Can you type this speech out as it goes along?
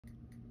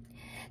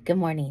Good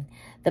morning.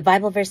 The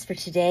Bible verse for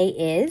today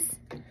is,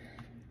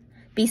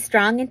 "Be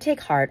strong and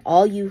take heart,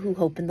 all you who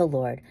hope in the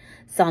Lord."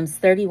 Psalms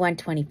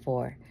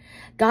 31:24.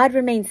 God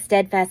remains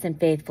steadfast and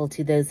faithful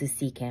to those who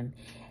seek him.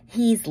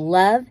 He's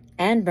love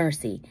and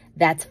mercy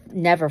that's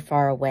never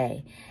far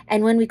away.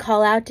 And when we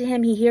call out to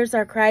him, he hears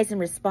our cries and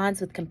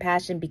responds with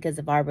compassion because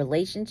of our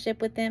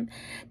relationship with him,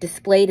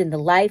 displayed in the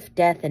life,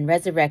 death, and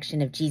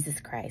resurrection of Jesus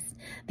Christ,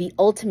 the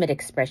ultimate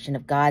expression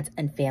of God's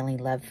unfailing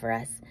love for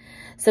us.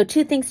 So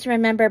 2 things to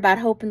remember about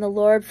hope in the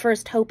Lord.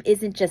 First, hope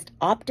isn't just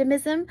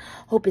optimism.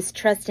 Hope is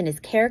trust in his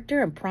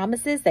character and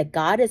promises that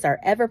God is our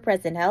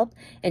ever-present help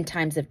in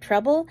times of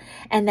trouble,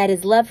 and that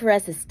his love for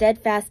us is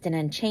steadfast and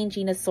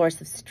unchanging, a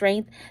source of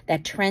strength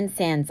that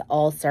transcends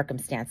all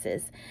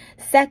circumstances.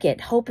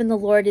 Second, hope in the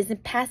Lord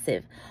isn't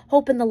passive.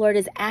 Hope in the Lord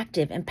is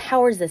active,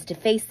 empowers us to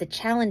face the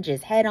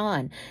challenges head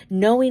on,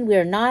 knowing we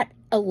are not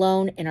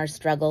alone in our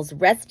struggles,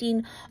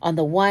 resting on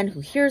the one who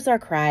hears our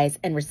cries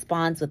and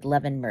responds with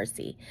love and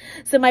mercy.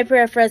 So my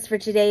prayer for us for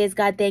today is,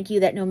 God, thank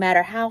you that no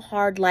matter how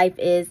hard life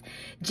is,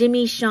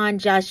 Jimmy, Sean,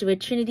 Joshua,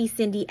 Trinity,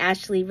 Cindy,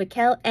 Ashley,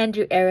 Raquel,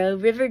 Andrew, Arrow,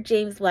 River,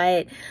 James,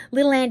 Wyatt,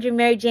 Little Andrew,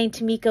 Mary Jane,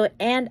 Tamiko,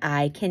 and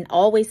I can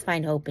always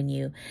find hope in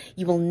you.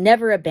 You will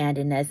never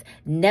abandon us,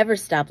 never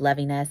stop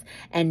loving us,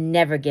 and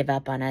never give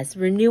up on us.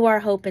 Renew our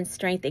hope and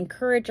strength,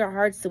 encourage our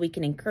hearts so we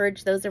can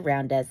encourage those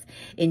around us.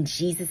 In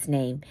Jesus'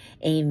 name,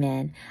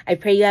 amen. I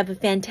pray you have a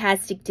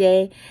fantastic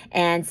day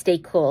and stay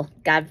cool.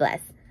 God bless.